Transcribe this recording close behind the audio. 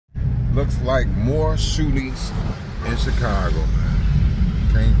Looks like more shootings in Chicago, man.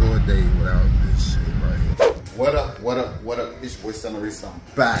 Can't go a day without this shit right here. What up, what up, what up? It's your boy STUNNA REESE. I'm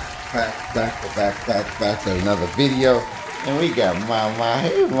back to another video. And we got Mama.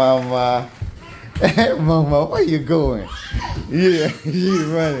 Hey, Mama. Hey, Mama, where you going? Yeah, she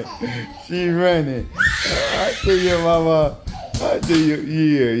running. She running. I see you, Mama. I see you.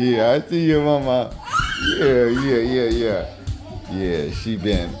 Yeah. I see you, Mama. Yeah. Yeah, she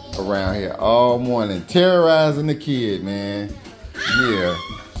been around here all morning terrorizing the kid, man. Yeah,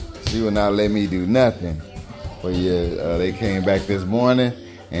 she would not let me do nothing. But yeah, they came back this morning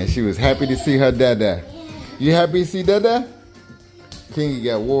and she was happy to see her dada. You happy to see dada? Kingy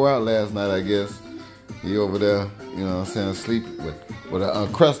got wore out last night, I guess. He over there, you know what I'm saying, asleep with an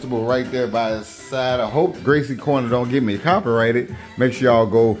Uncrustable right there by his side. I hope Gracie Corner don't get me copyrighted. Make sure y'all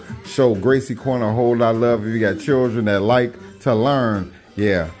go show Gracie Corner a whole lot of love if you got children that like to learn.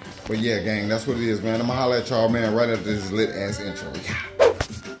 Yeah. But yeah, gang, that's what it is, man. I'm gonna holler at y'all, man, right after this lit ass intro. Yeah.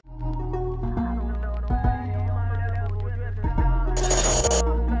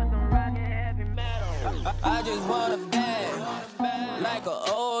 I just want a bag, like an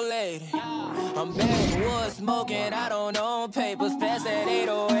old lady. I'm backwood smoking, I don't own papers, pass that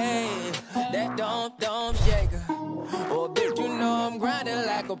 808. That don't shake her. Oh, bitch, you know I'm grinding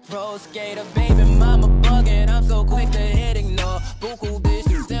like a pro skater. Baby mama bugging, I'm so quick to hit ignore. Buku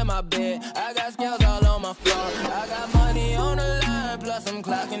bitches in my bed, I got scales all on my floor. I got money on the line, plus I'm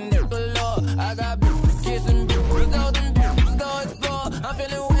clocking it below. I got bitches kissing bitches, all them bitches go explore. I'm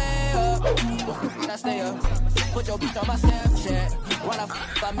feeling way up, I stay up. Put your bitch on my Snapchat while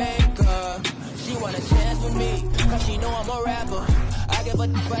I make her. She want a chance with me, cause she know I'm a rapper. I give a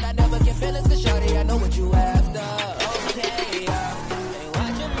d but I never get feelings, cause shawty, I know what you after. Okay, they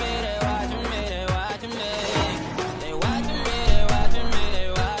watching me, they watching me, they watching me. They watching me, they watching me, they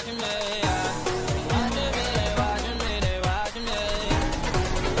watching me. They watching me, they watching me, they watching me.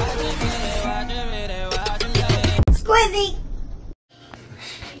 They watching me, they watching me. Squizzy!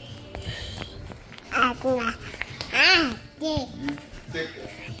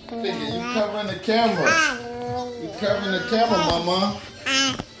 You covering the camera. You covering the camera, Mama.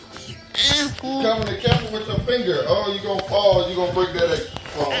 You covering the camera with your finger. Oh, you gonna fall. You gonna break that.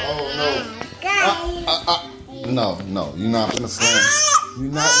 Oh no. No, you're not gonna slam.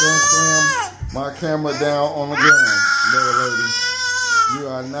 You're not gonna slam my camera down on the ground, little lady. You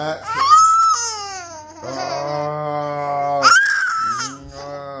are not.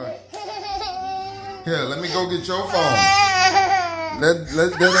 Here, let me go get your phone. Let go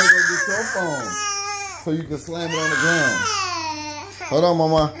get your phone so you can slam it on the ground. Hold on,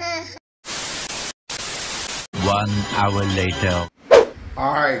 Mama. 1 hour later.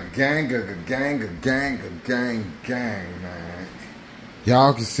 All right, gang, man.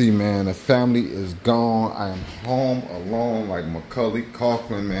 Y'all can see, man, the family is gone. I am home alone like Macaulay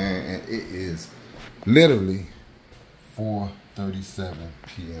Culkin, man, and it is literally 4:37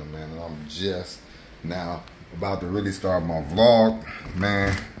 p.m., man, and I'm just now about to really start my vlog,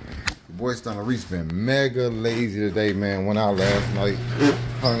 man. Your boy STUNNA REESE been mega lazy today, man. Went out last night,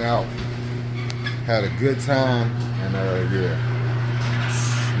 hung out, had a good time, and yeah,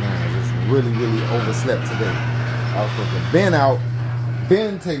 man, just really overslept today. I was supposed to been out,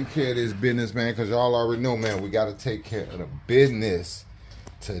 been taking care of this business, man, because y'all already know, man, we got to take care of the business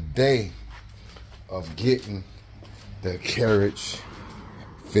today of getting the carriage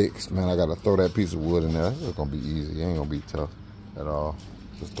fixed, man. I gotta throw that piece of wood in there. It's gonna be easy. It ain't gonna be tough at all.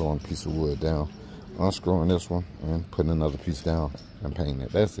 Just throwing a piece of wood down, unscrewing this one, and putting another piece down and painting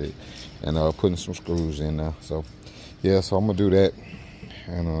it. That's it. And putting some screws in there. So yeah, so I'm gonna do that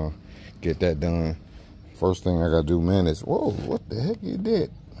and get that done. First thing I gotta do, man, is whoa, what the heck is that?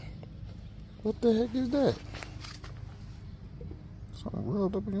 What the heck is that? Something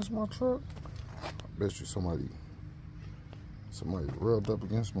rubbed up against my truck? I bet you somebody rubbed up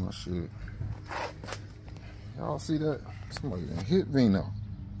against my shit. Y'all see that? Somebody done hit Vino.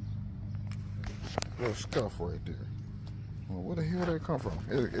 Little scuff right there. Well, where the hell did it come from?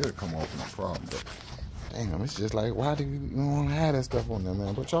 It'll come off no problem, but damn, it's just like, why do you want to have that stuff on there,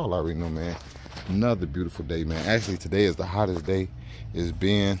 man? But y'all already know, man. Another beautiful day, man. Actually, today is the hottest day it's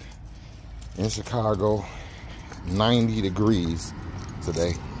been in Chicago. 90 degrees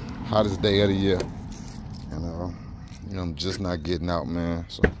today. Hottest day of the year. And you know, I'm just not getting out, man.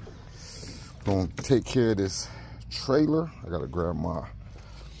 So gonna take care of this trailer. I gotta grab my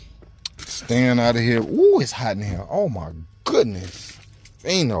stand out of here. Ooh, it's hot in here. Oh my goodness.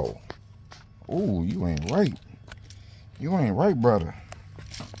 Vino. Ooh, you ain't right. You ain't right, brother.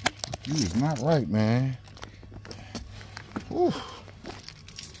 You is not right, man. Ooh.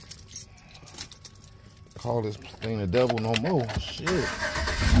 call this thing the devil no more. Shit.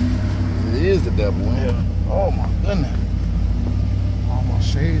 It is the devil in here. Oh my goodness. All my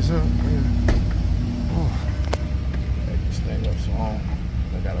shades up. Man. Oh. Back this thing up so I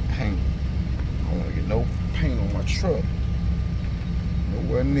gotta paint. I don't wanna get no paint on my truck.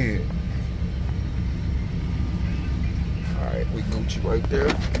 Nowhere near it. Alright, we Gucci right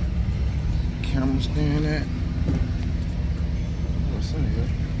there. Camera stand at. What's in here?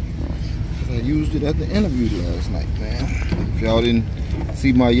 I used it at the interview last night, man. If y'all didn't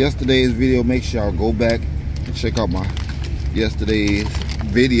see my yesterday's video, make sure y'all go back and check out my yesterday's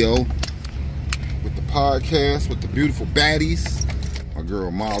video with the podcast with the beautiful baddies. My girl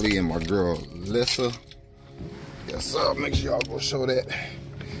Molly and my girl Lissa. Yes, sir. Make sure y'all go show that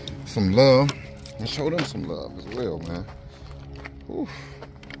some love and show them some love as well, man. Oof.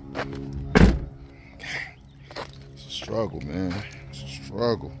 It's a struggle, man. It's a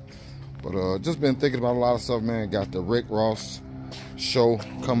struggle. But just been thinking about a lot of stuff, man. Got the Rick Ross show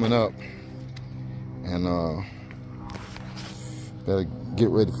coming up. And gotta get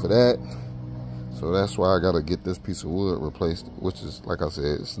ready for that. So that's why I gotta get this piece of wood replaced, which is, like I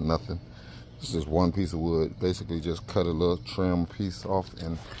said, it's nothing. It's just one piece of wood. Basically just cut a little trim piece off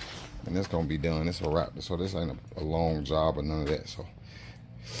and it's gonna be done. It's a wrap. So this ain't a long job or none of that. So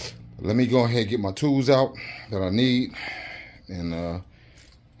let me go ahead and get my tools out that I need. And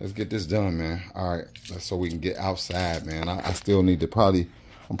let's get this done, man. All right, so we can get outside, man. I still need to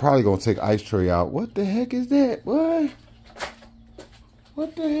I'm probably gonna take ice tray out. What the heck is that? What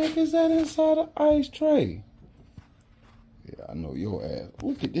the heck is that inside the ice tray? Yeah, I know your ass.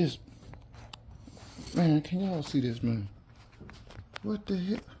 Look at this. Man, can y'all see this, man? What the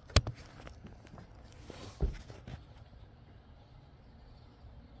heck?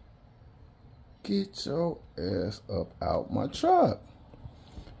 Get your ass up out my truck.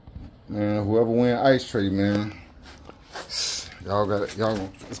 Man, whoever win ice tray, man, y'all got it.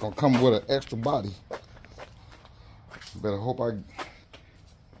 It's gonna come with an extra body. Better hope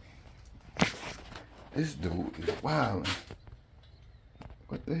this dude is wild.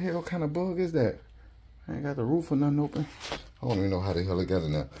 What the hell kind of bug is that? I ain't got the roof or nothing open. I don't even know how the hell it got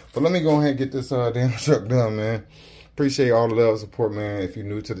in there. But let me go ahead and get this damn truck done, man. Appreciate all the love and support, man. If you're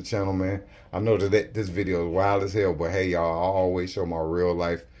new to the channel, man, I know that this video is wild as hell, but hey, y'all, I always show my real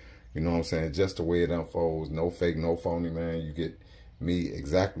life. You know what I'm saying? Just the way it unfolds. No fake, no phony, man. You get me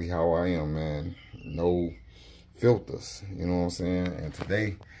exactly how I am, man. No filters. You know what I'm saying? And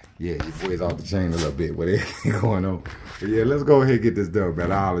today, yeah, your boy's off the chain a little bit with everything going on. But yeah, let's go ahead and get this done,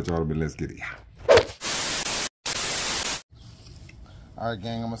 man. I'll let y'all, but let's get it. All right,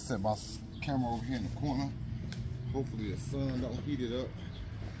 gang, I'm going to set my camera over here in the corner. Hopefully the sun don't heat it up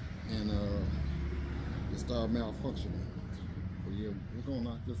and it start malfunctioning. But yeah, we're gonna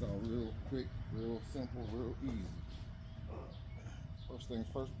knock this out real quick, real simple, real easy. First things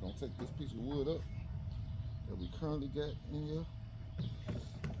first, we're gonna take this piece of wood up that we currently got in here.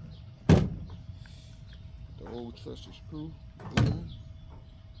 The old trusted screw in.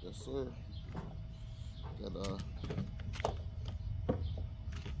 Yes, sir. Got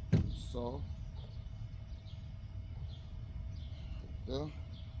saw. There.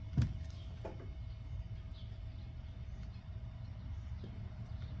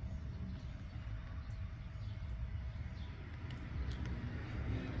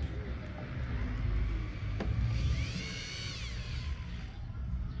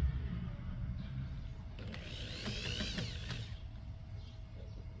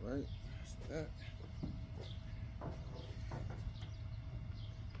 Right, that's that.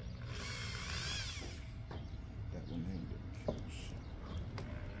 That one ain't good.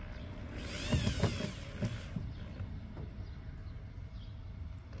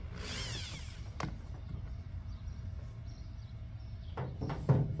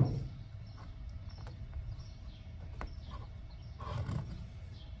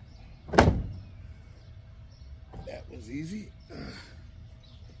 That was easy.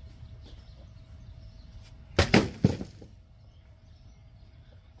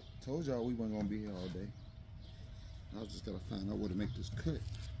 Told y'all we weren't gonna be here all day. I was just gotta find out where to make this cut.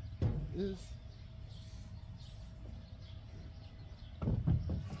 Ooh,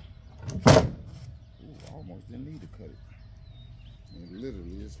 I almost didn't need to cut it. And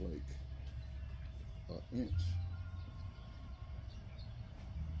literally, it's like an inch.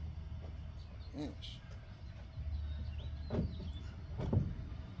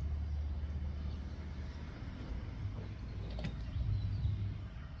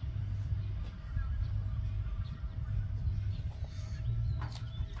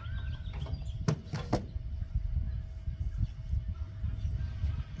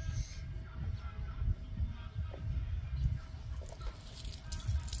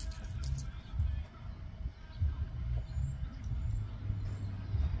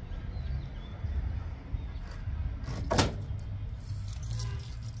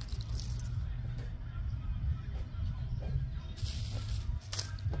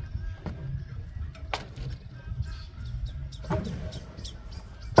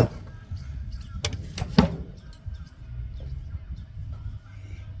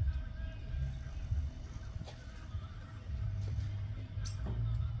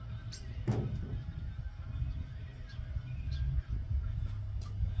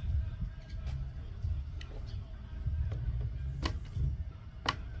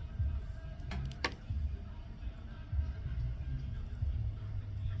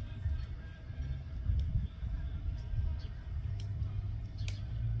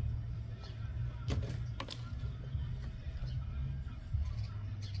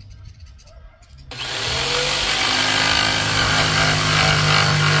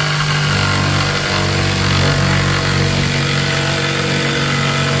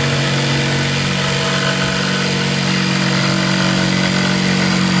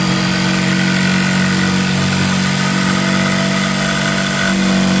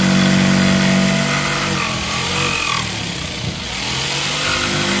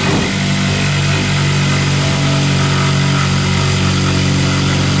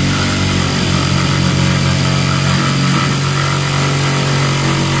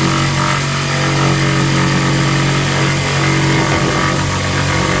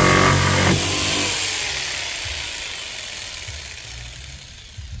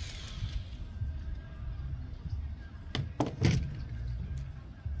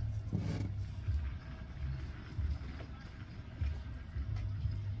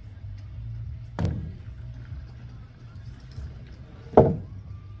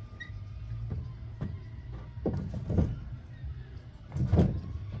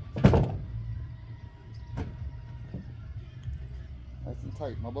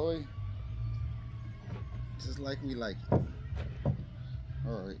 tight, my boy. Just like we like it.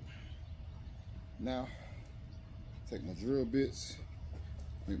 All right. Now, take my drill bits,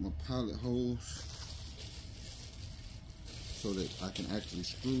 make my pilot holes so that I can actually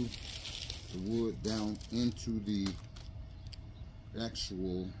screw the wood down into the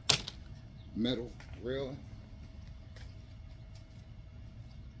actual metal railing.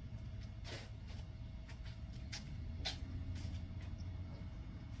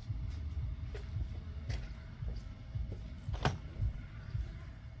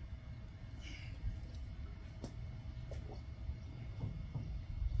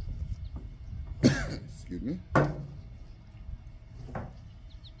 Excuse me.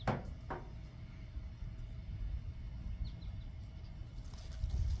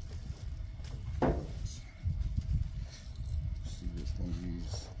 See which one of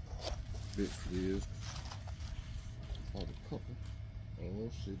these bits it is. Oh, the couple. Oh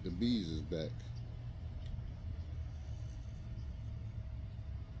shit, the bees is back.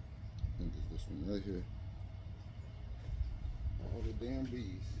 I think it's this one right here. All the damn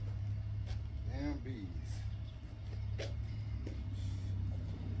bees. Damn bees.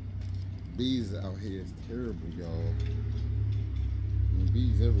 Bees out here is terrible, y'all. I mean,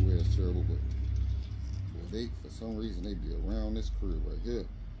 bees everywhere is terrible, but they, for some reason, they be around this crib right here.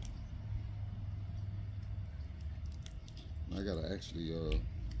 I gotta actually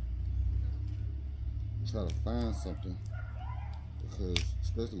try to find something, because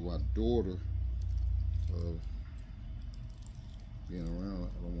especially with my daughter being around,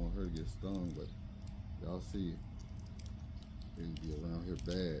 I don't want her to get stung, but y'all see they be around here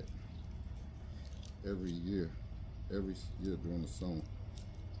bad every year during the summer.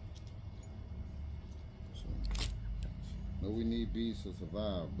 So, know we need bees to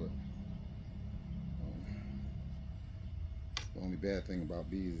survive, but the only bad thing about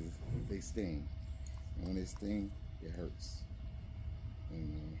bees is they sting. And when they sting, it hurts.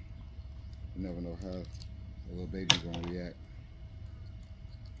 And you never know how a little baby's gonna react.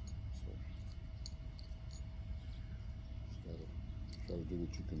 So, just gotta do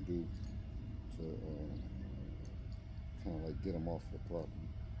what you can do to kind of like get them off the property.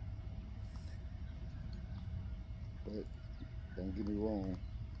 But don't get me wrong,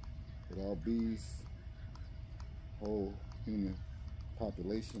 without bees, whole human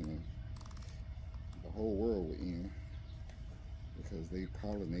population and the whole world would end, because they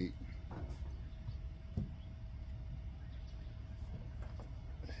pollinate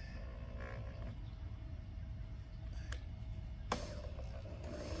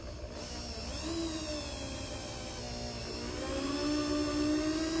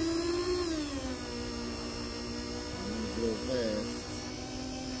real fast.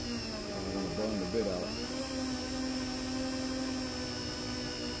 I'm gonna burn the bit out.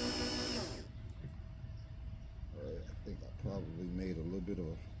 Alright, I think I probably made a little bit of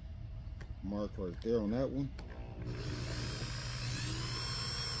a mark right there on that one.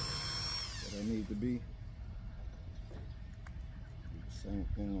 What I need to be. Do the same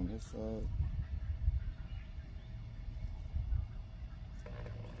thing on this side.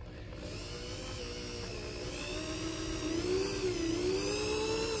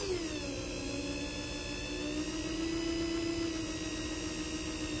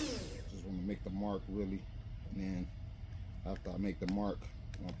 Make the mark really, and then after I make the mark,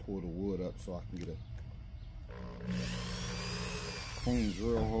 I'll pull the wood up so I can get a clean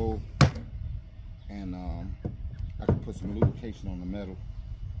drill hole, and I can put some lubrication on the metal.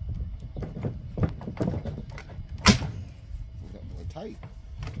 That boy tight.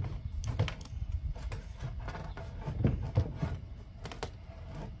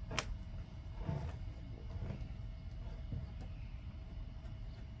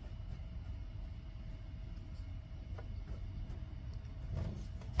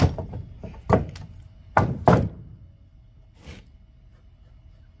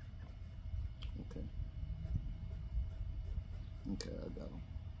 Okay, I got them.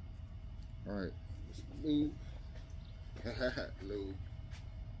 All right, lube. Lube.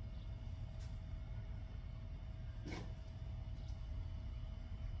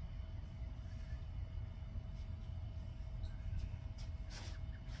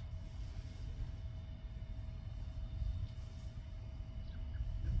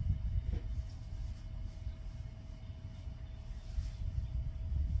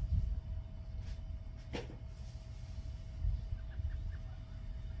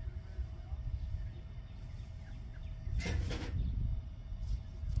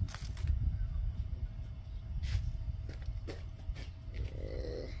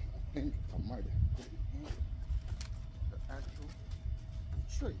 I think I might have put it in the actual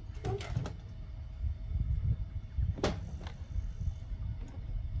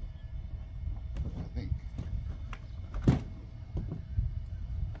I think.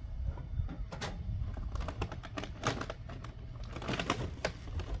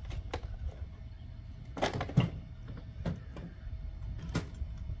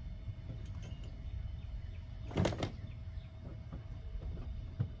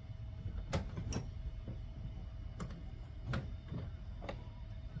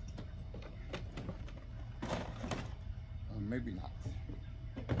 Maybe not.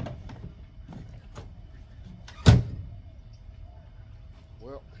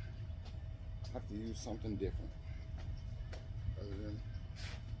 Well, I have to use something different other than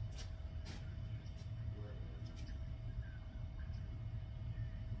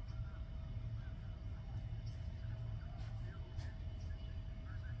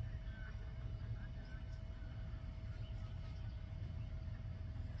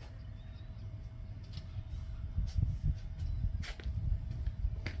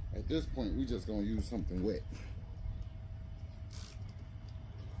at this point, we just gonna use something wet.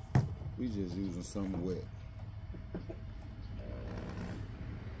 We just using something wet.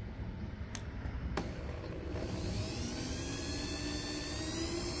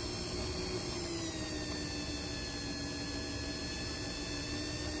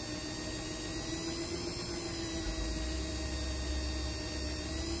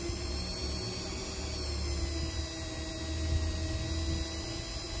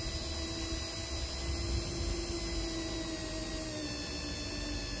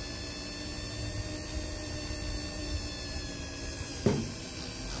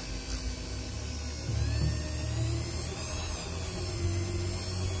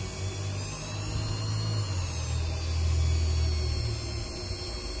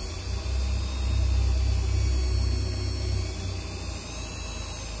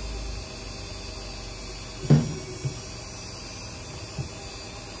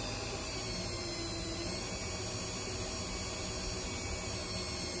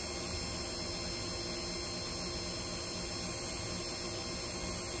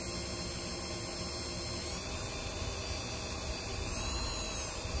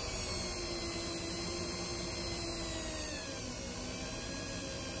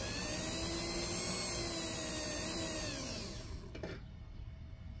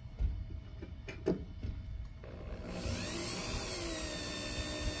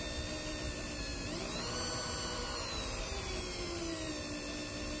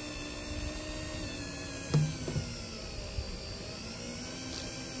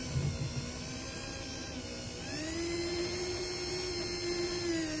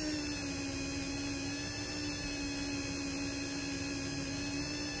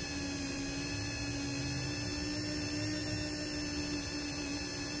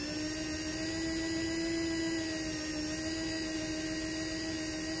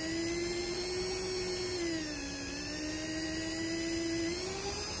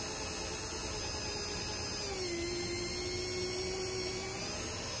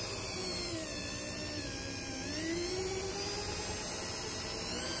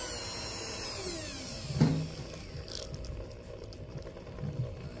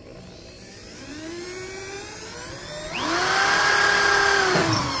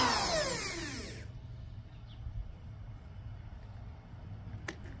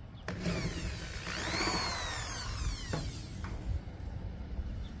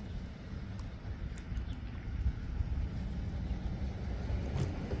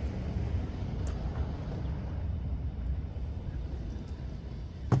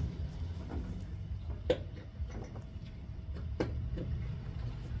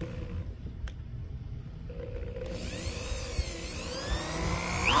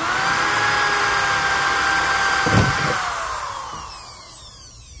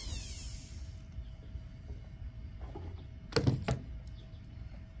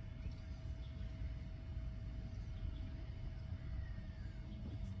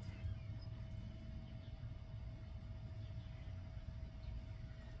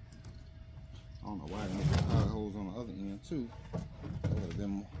 I don't know why I didn't make the power hose on the other end too. That would have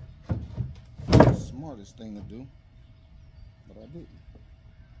been the smartest thing to do, but I didn't.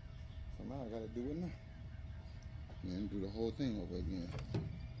 So now I gotta do it now. And do the whole thing over again.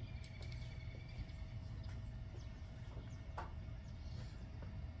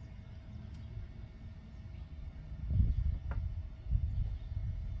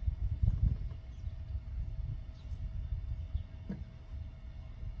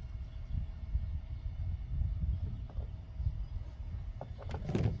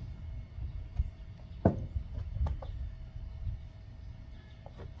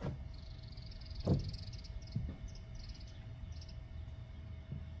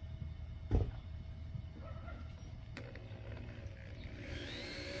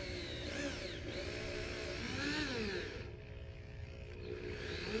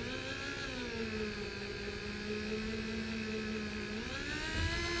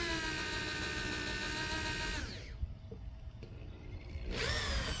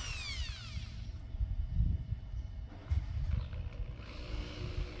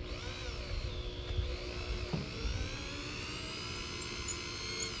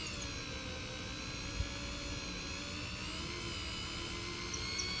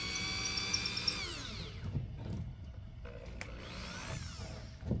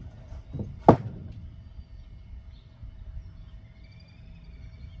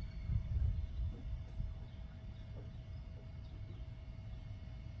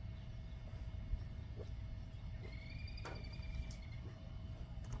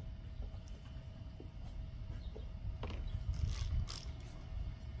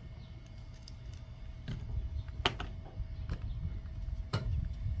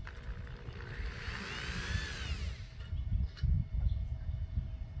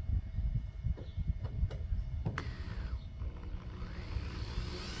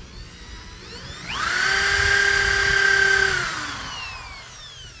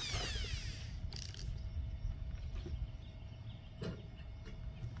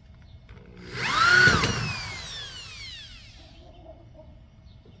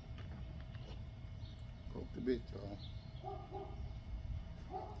 the bit, y'all.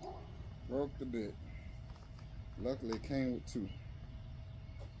 Broke the bit. Luckily it came with 2.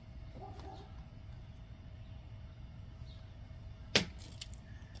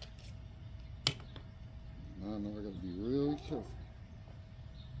 Now I know I gotta be really careful.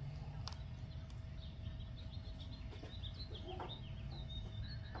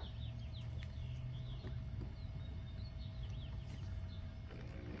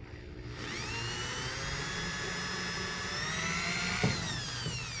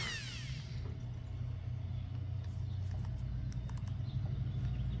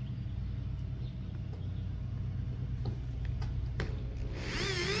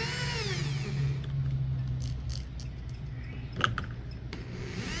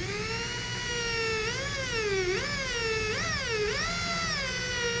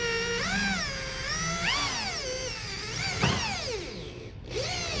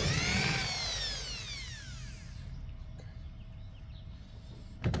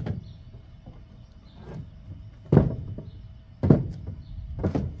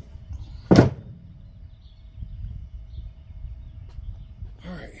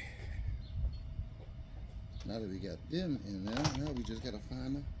 Now that we got them in there, now we just gotta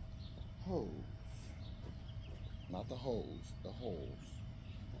find the hose. Not the hose, the holes.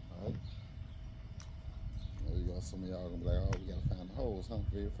 Alright? There you go. Some of y'all gonna be like, oh, we gotta find the holes, huh?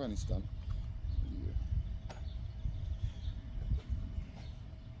 Very funny stuff. Yeah.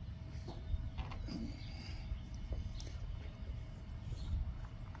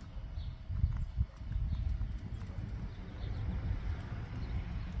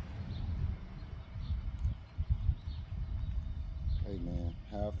 Hey man,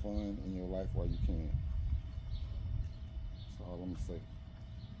 have fun in your life while you can. That's all I'm gonna say.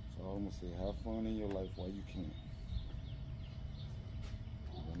 That's all I'm gonna say. Have fun in your life while you can.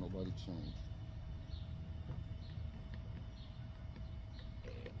 Don't let nobody change.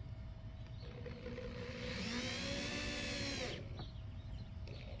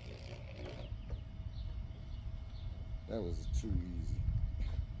 That was too easy.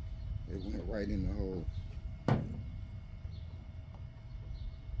 It went right in the hole.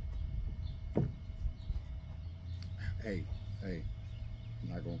 Hey, I'm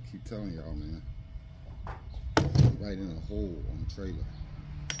not gonna keep telling y'all, man. Right in a hole on the trailer.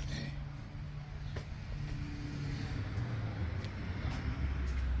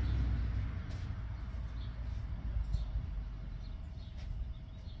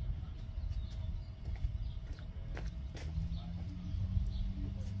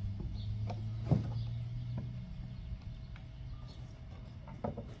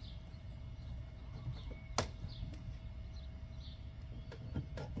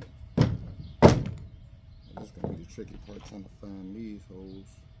 That's gonna be the tricky part, trying to find these holes.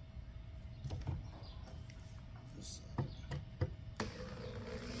 This side.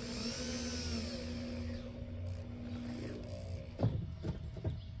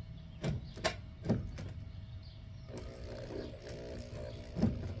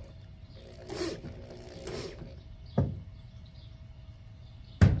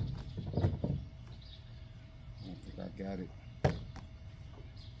 I don't think I got it.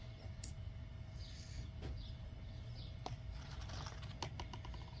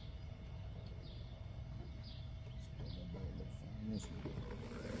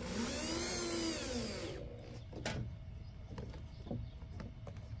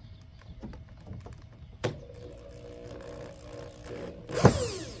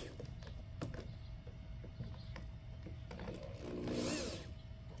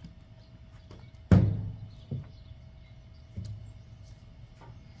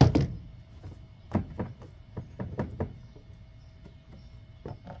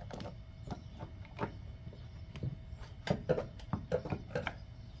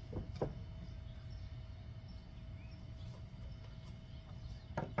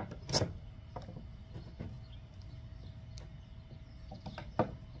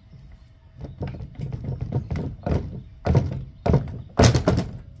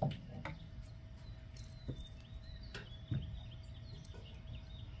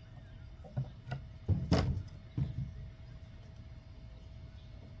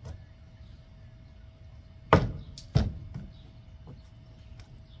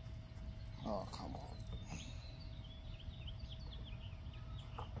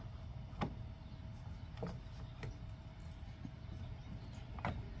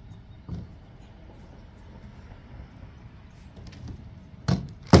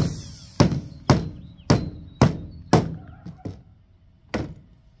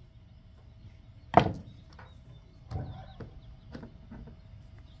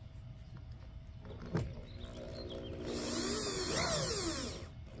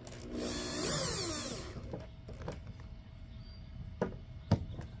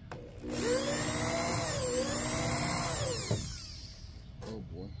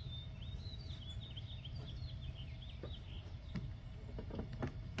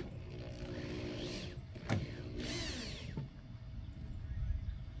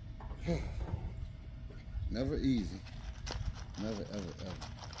 Never easy. Never, ever, ever.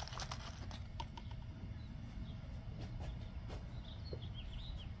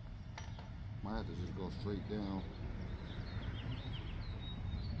 Might have to just go straight down.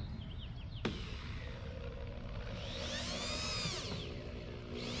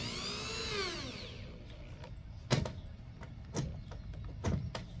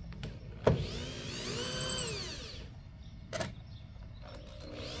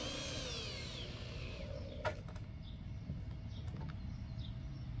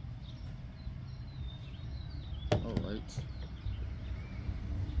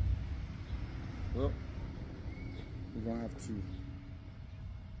 Well, we're gonna have to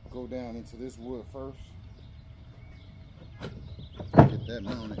go down into this wood first. Get that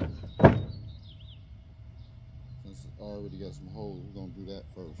mounted. Since it already got some holes, we're gonna do that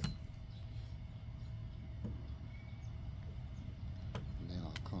first. And then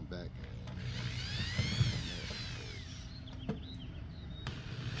I'll come back.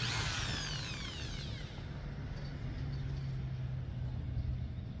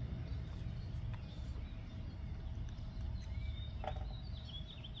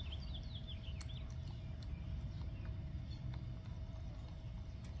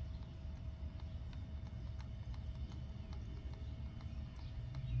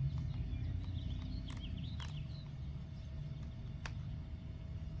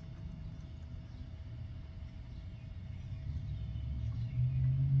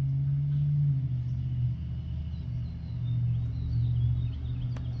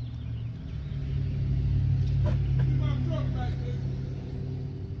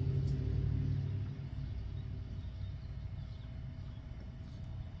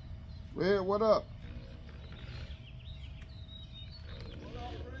 Red, what up?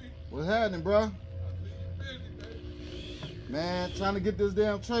 What's happening, bro? Man, trying to get this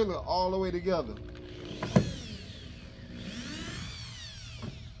damn trailer all the way together.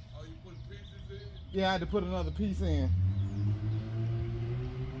 Oh, you put pieces in? Yeah, I had to put another piece in.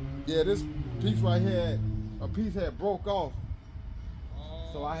 Yeah, this piece right here, a piece had broke off.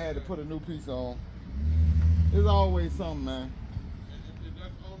 So I had to put a new piece on. There's always something, man. And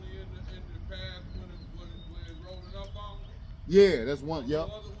that's only in the past when it's rolling up on? Yeah, that's one, yep.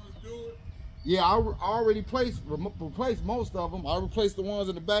 The other ones do it? Yeah, I already replaced most of them. I replaced the ones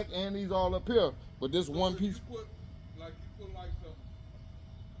in the back and these all up here. But this one piece. You put like some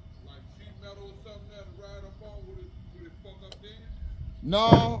sheet metal or something there to ride up on, would it fuck up then?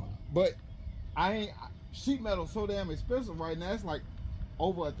 No, but I ain't. Sheet metal so damn expensive right now. It's like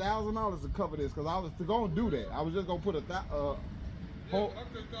over $1,000 to cover this because I was gonna do that. I was just gonna put a yeah, but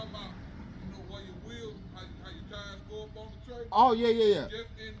I'm just talking about, where your wheels, how your tires go up on the trailer. Oh yeah. Just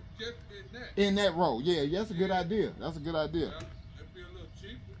in that. In that row, yeah, that's a good idea. That's a good idea. Yeah, it'd be a little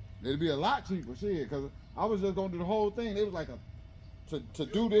cheaper. It'd be a lot cheaper, shit. Because I was just gonna do the whole thing. It was like to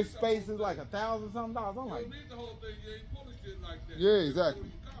do this space is like $1,000 something. I'm You like, don't need the whole thing. You ain't pulling shit like that. Yeah,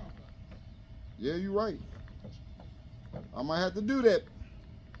 exactly. Yeah, you're right. I might have to do that.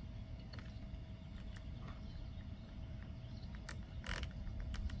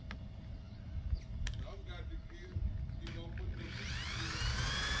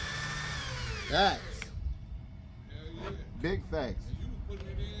 Facts. Yeah. Big facts. You was putting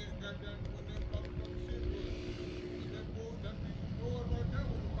it in, goddamn, when that motherfucking shit was, that board right there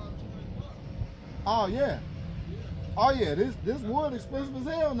was about $20. Oh yeah. Oh yeah, this wood expensive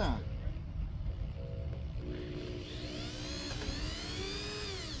as hell now.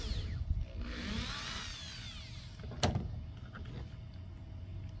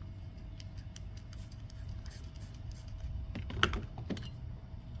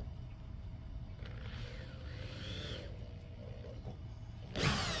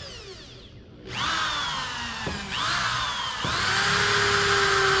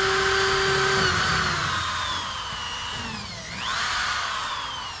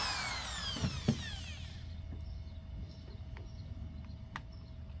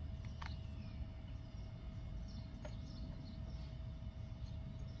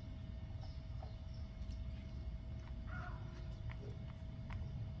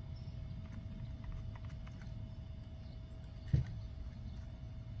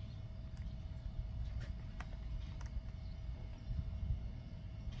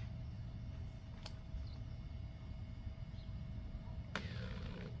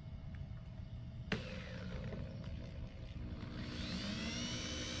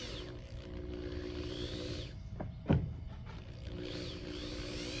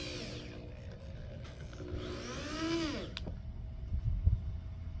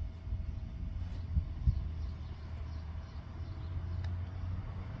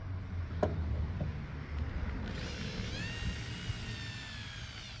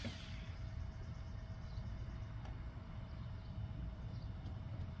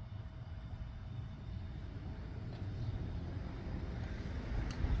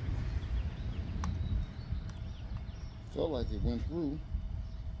 felt like it went through,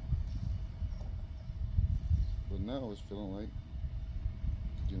 but now it's feeling like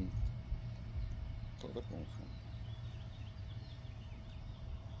it's getting caught up on something.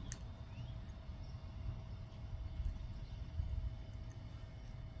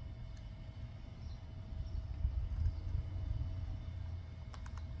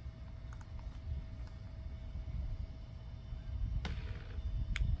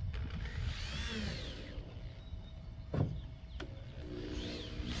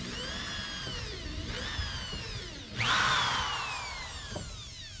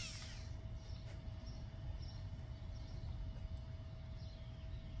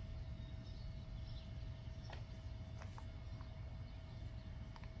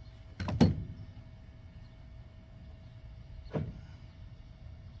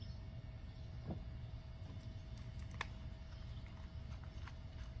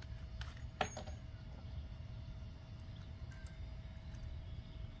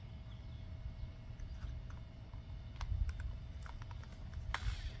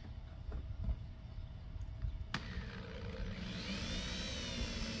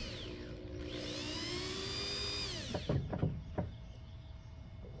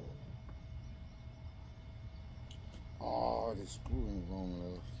 Oh, the screw ain't long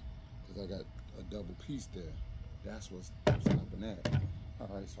enough because I got a double piece there. That's what's stopping that. All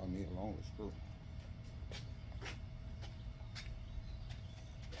right, so I need a longer screw.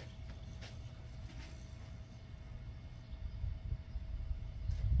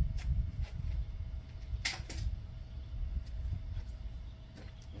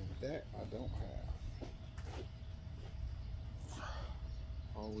 And that I don't have.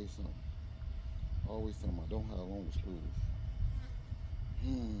 Always something. Always tell them I don't have longer screws.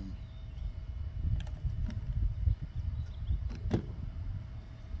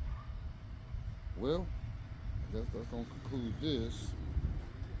 Well, I guess that's gonna conclude this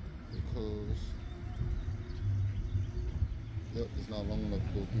because yep, it's not long enough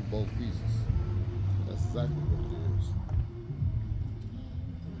to go through both pieces. That's exactly what it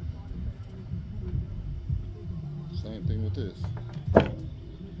is. Same thing with this.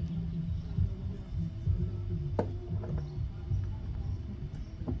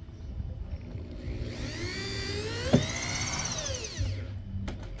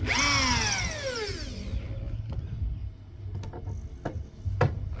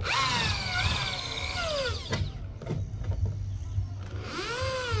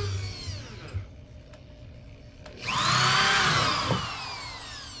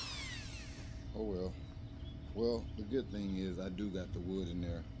 Well, the good thing is I do got the wood in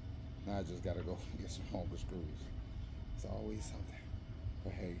there. Now I just gotta go get some longer screws. It's always something.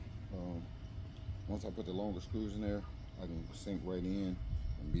 But hey, once I put the longer screws in there, I can sink right in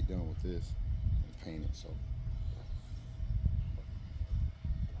and be done with this and paint it. So,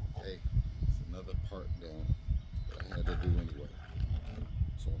 hey, it's another part done that I had to do anyway.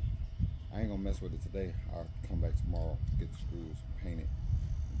 So I ain't gonna mess with it today. I'll come back tomorrow, get the screws, paint it,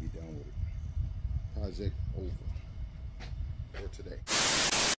 and be done with it. Project over for today.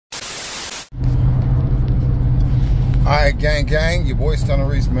 Alright, gang, your boy Stunna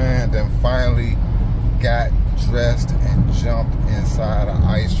Reese, man, then finally got dressed and jumped inside an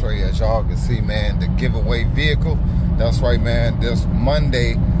ice tray. As y'all can see, man, the giveaway vehicle. That's right, man, this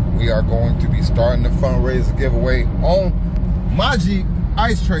Monday we are going to be starting the fundraiser giveaway on my Jeep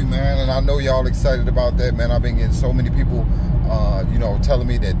ice tray, man, and I know y'all excited about that, man. I've been getting so many people you know, telling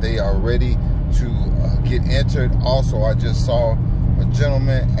me that they are ready to get entered. Also, I just saw a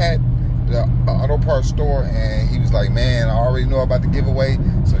gentleman at the auto parts store and he was like, man, I already know about the giveaway.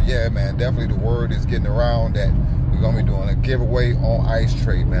 So yeah, man, definitely the word is getting around that we're gonna be doing a giveaway on ice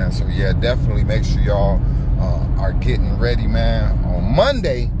tray, man. So yeah, definitely make sure y'all are getting ready, man. On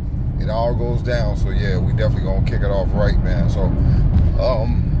Monday it all goes down, so yeah, we definitely gonna kick it off right, man. So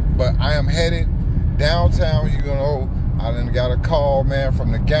but I am headed downtown. You know, I done got a call, man,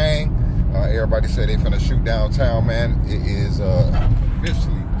 from the gang. Everybody said they finna shoot downtown, man. It is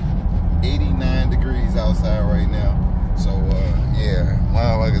officially 89 degrees outside right now. So yeah,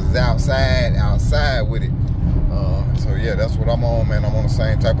 motherfuckers is outside with it. So yeah, that's what I'm on, man. I'm on the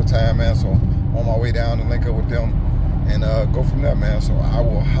same type of time, man. So on my way down to link up with them and go from there, man. So I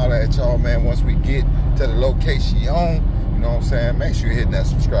will holler at y'all, man, once we get to the location. You know what I'm saying? Make sure you're hitting that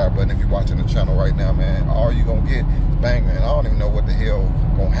subscribe button if you're watching the channel right now, man. All you gonna get is banger, and I don't even know what the hell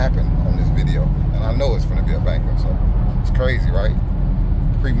gonna happen on this video. And I know it's gonna be a banger, so it's crazy, right?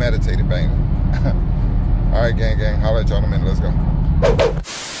 Premeditated banger. All right, gang, holler at y'all in a minute. Let's go.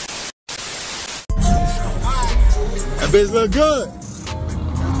 That bitch look good.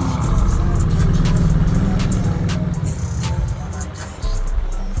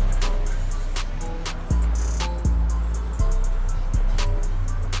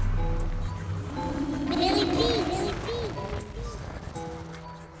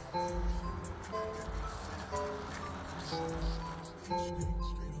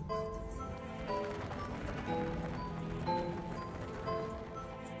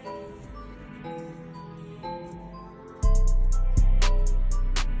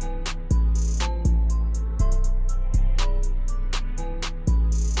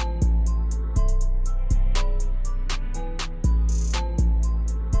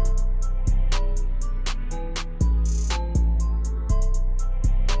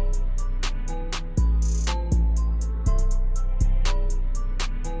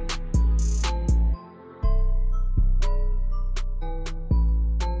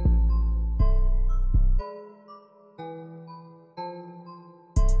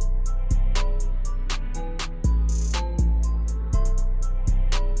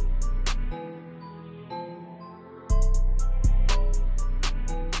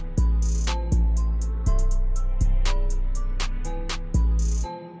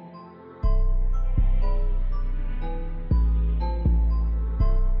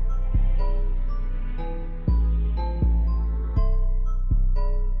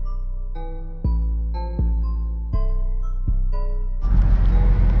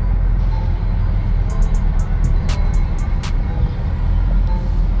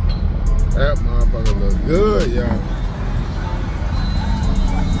 That motherfucker look good, y'all.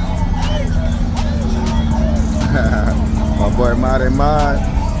 My boy Mod.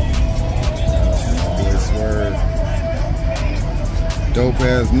 Boy Swerve. Dope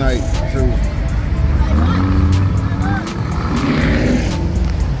ass night too.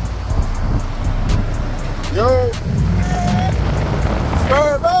 Yo,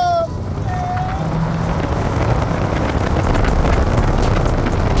 Swerve up.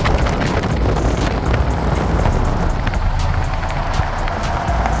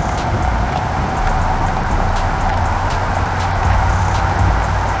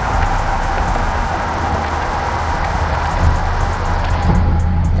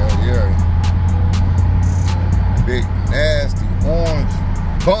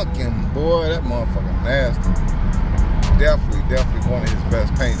 Bunkin', boy, that motherfucker nasty. Definitely one of his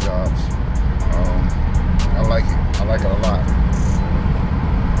best paint jobs. I like it. I like it a lot.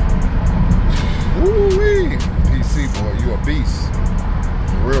 Woo-wee. PC, boy, you a beast.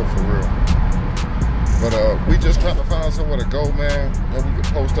 For real. But we just trying to find somewhere to go, man, that we can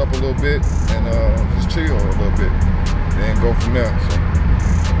post up a little bit and just chill a little bit. Then go from there. So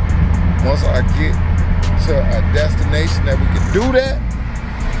once I get to a destination that we can do that,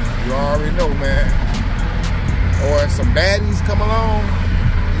 you already know, man. Or if some baddies come along,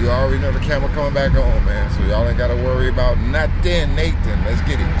 you already know the camera coming back on, man. So y'all ain't gotta worry about nothing, Nathan. Let's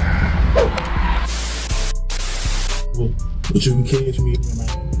get it. Well, but you can catch me in my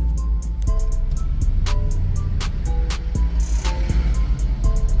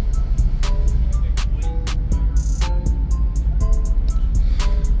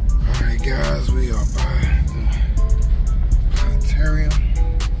Alright guys, we are by the planetarium.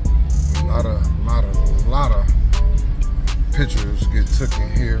 A lot of pictures get taken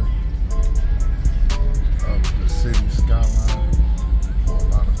here of the city skyline for a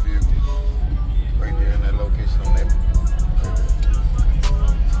lot of vehicles right there in that location on that.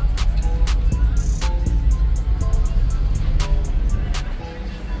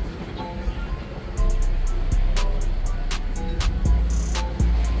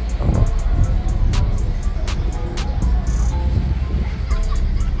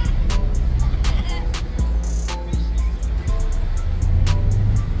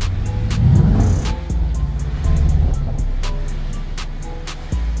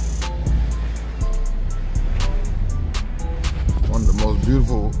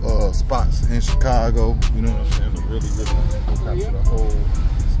 Beautiful spots in Chicago, you know what I'm saying? To really capture the whole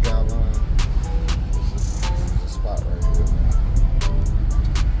skyline. This is a spot right here,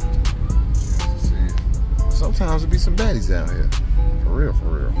 man. Sometimes there be some baddies down here. For real.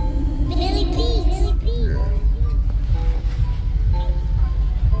 Billy P. Yeah.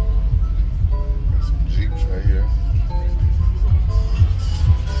 Got some Jeeps right here.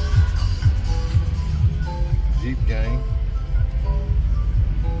 Jeep gang.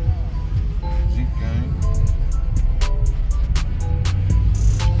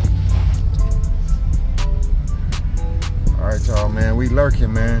 Alright y'all, man, we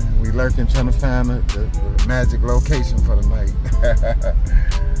lurking, man. We lurking trying to find the magic location for the night.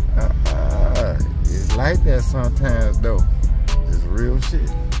 It's like that sometimes though. It's real shit.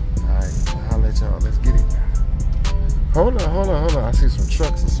 Alright, I'll let y'all, let's get it. Hold on. I see some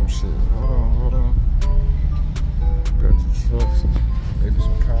trucks or some shit. Hold on. Got some trucks, maybe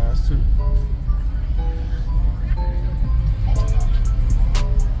some cars too.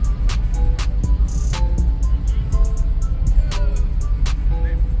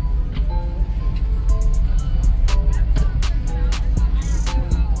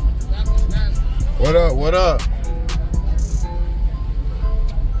 What up?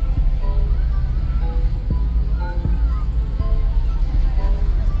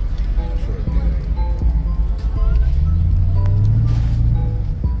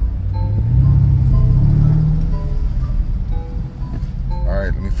 All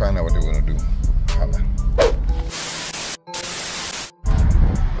right, let me find out what they're gonna do. Holla.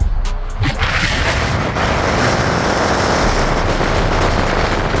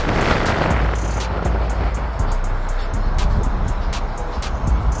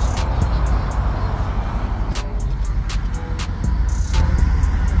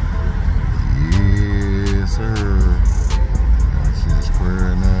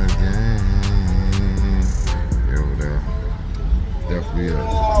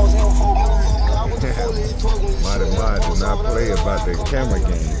 Mod do not play about the camera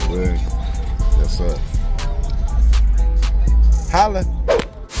game, boy. Yes, sir. Holla.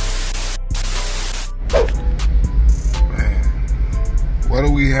 Man, what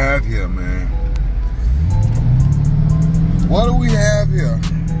do we have here, man? What do we have here?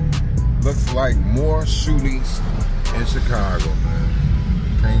 like more shootings in Chicago, man.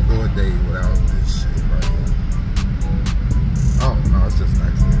 Can't go a day without this shit right here. Oh no, it's just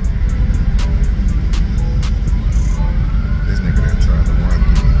nice, man. This nigga that tried to run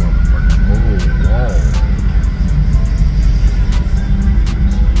through the motherfucking whole wall.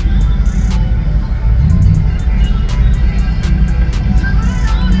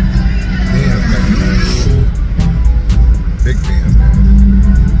 Big Benz,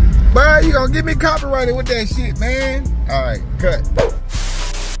 man. But you gonna get me copyrighted with that shit, man. Alright, cut.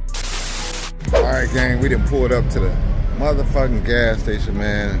 Alright, gang, we done pulled up to the motherfucking gas station,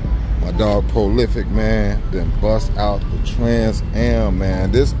 man. My dog Prolific, man, then bust out the Trans Am,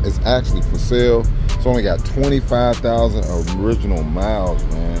 man. This is actually for sale. It's only got 25,000 original miles,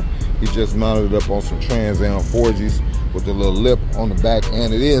 man. He just mounted it up on some Trans Am 4Gs with the little lip on the back,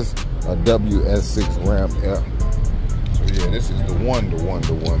 and it is a WS6 ramp. Yeah. So yeah, this is the one,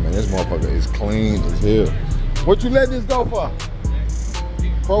 man. This motherfucker is clean as hell. What you letting this go for?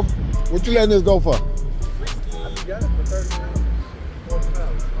 What you letting this go for? I just got it for 30,000.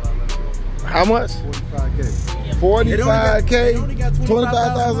 40,000. How much? 45K. 45K?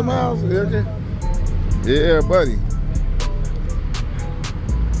 25,000 miles? Okay. Yeah, buddy.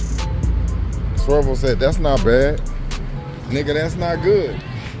 Swervo said, that's not bad. Nigga, that's not good.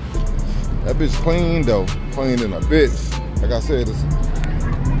 That bitch clean though. Clean in a bitch. Like I said, it's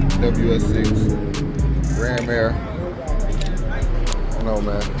WS6 Ram Air. I don't know,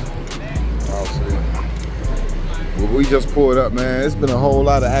 man. I'll see. Well, we just pulled up, man. It's been a whole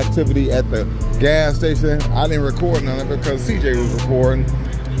lot of activity at the gas station. I didn't record none of it because CJ was recording.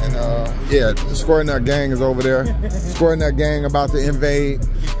 And yeah, the Square Nut Gang is over there. Square Nut Gang about to invade.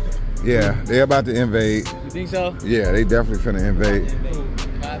 Yeah, they're about to invade. You think so? Yeah, they definitely finna invade.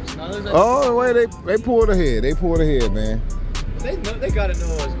 Oh, wait, they pulled ahead. They pulled ahead, man. They gotta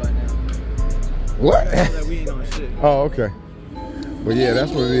know us by now. What? They know that we ain't on shit. Oh, okay. But yeah,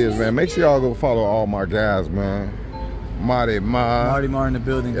 that's what it is, man. Make sure y'all go follow all my guys, man. Marty Ma. Marty Mar in the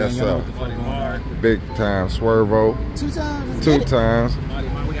building. Yes, gang. sir. What the fuck going on? Big time Swervo. 2 times. 2 times. Marty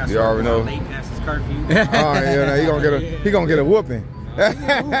Mar, we got You already know. late past his curfew. Oh yeah, now he gonna get a whooping.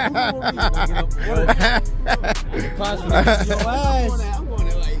 Possibly get your ass.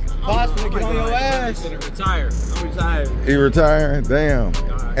 Possibly get on your ass. Retire. I'm retired. He retired? Damn.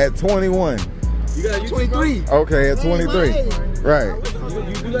 At 21. You got a 23. Okay, at 23. Right. You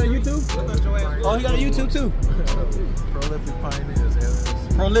got a YouTube? Oh, he got a YouTube too. Prolific pioneers.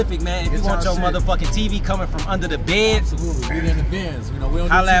 Prolific, man. If you want your motherfucking TV coming from under the bed, Absolutely. We in the bins. You know, we don't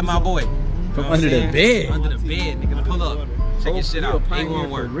holla at my boy. From under the bed. Under the bed, nigga. Pull up. Check your shit out. Ain't gonna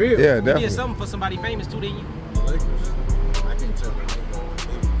work. Yeah, You definitely. did something for somebody famous too, didn't you? I can tell.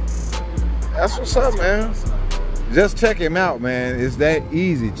 That's what's up, man. Just check him out, man. It's that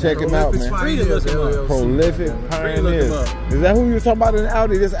easy. Check him out, man. Free to look him up. Prolific Pioneers. Is that who you were talking about in the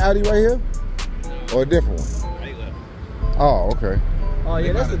Audi? This Audi right here? Or a different one? Oh, okay. Oh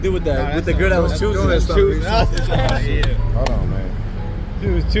yeah, that's to do with that. With the girl that was choosing. Hold on, man. He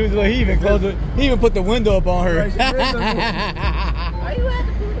was choosing. Well, he even closed it. He even put the window up on her.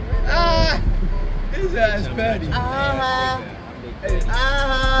 His ass petty.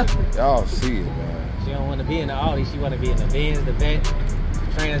 Y'all see it, man. She don't want to be in the Audi. She want to be in the Benz, the Vent,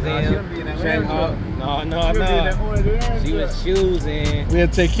 Trans Am, Trans Hawk. No. She was choosing. We'll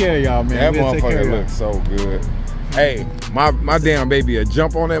take care of y'all, man. That motherfucker looks so good. Hey, my damn baby will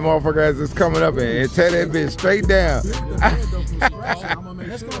jump on that motherfucker as it's coming up and tear that bitch straight down. Let's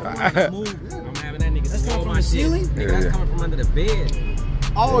go. I'm having that nigga. Let's go from the ceiling. Nigga, that's coming from under the bed.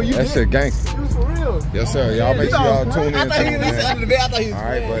 Oh, you That shit gangster. was for real. Yes, sir. Y'all make sure y'all tune in. I thought he was under the bed. I thall he was All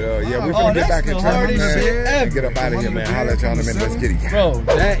right, but yeah, we Oh, finna get that's back in the traffic, hardest man, shit and get up out of here, man. Holla at y'all in a minute. Let's get it. Bro,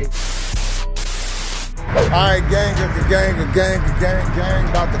 that is... All right, gang,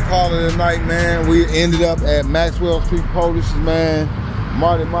 about to call it a night, man. We ended up at Maxwell Street Polices, man.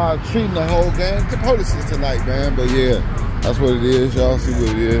 Marty Ma treating the whole gang to policies tonight, man. But yeah, that's what it is. Y'all see what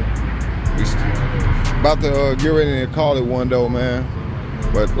it is. We about to get ready to call it one though, man.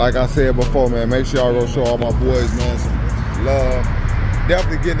 But like I said before, man, make sure y'all go show all my boys, man, some love.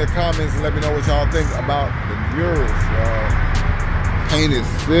 Definitely get in the comments and let me know what y'all think about the murals, y'all. Paint is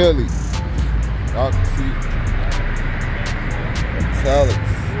silly. Y'all can see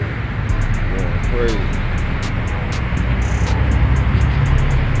metallics going crazy.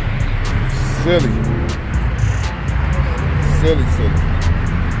 Silly.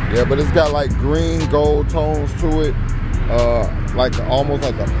 Yeah, but it's got like green, gold tones to it. Like almost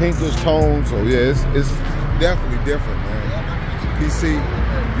like a pinkish tone. So yeah, it's definitely different, man. PC,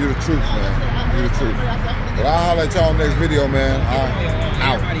 you the truth, man. You the truth. But I'll holler at y'all next video, man.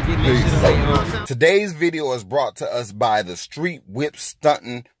 Out. Peace. Today's video is brought to us by the Street Whip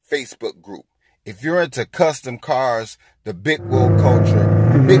Stuntin' Facebook group. If you're into custom cars, the big wheel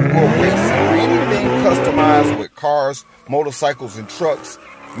culture, big wheel racing, or anything customized with cars, motorcycles, and trucks,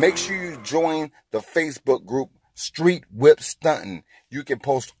 make sure you join the Facebook group Street Whip Stuntin'. You can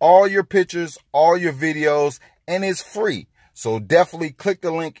post all your pictures, all your videos, and it's free. So definitely click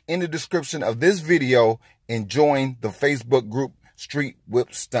the link in the description of this video and join the Facebook group Street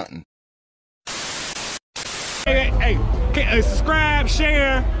Whip Stuntin'. Hey, subscribe,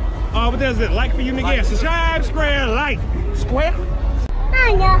 share. What does it like for you niggas? Yeah, subscribe, square, like. Square?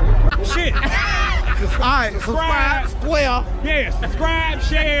 Shit. Alright, subscribe, square. Yeah, subscribe,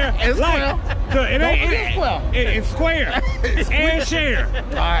 share, and like. square. It's square. And share.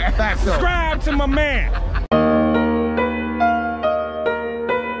 Alright, Subscribe to my man.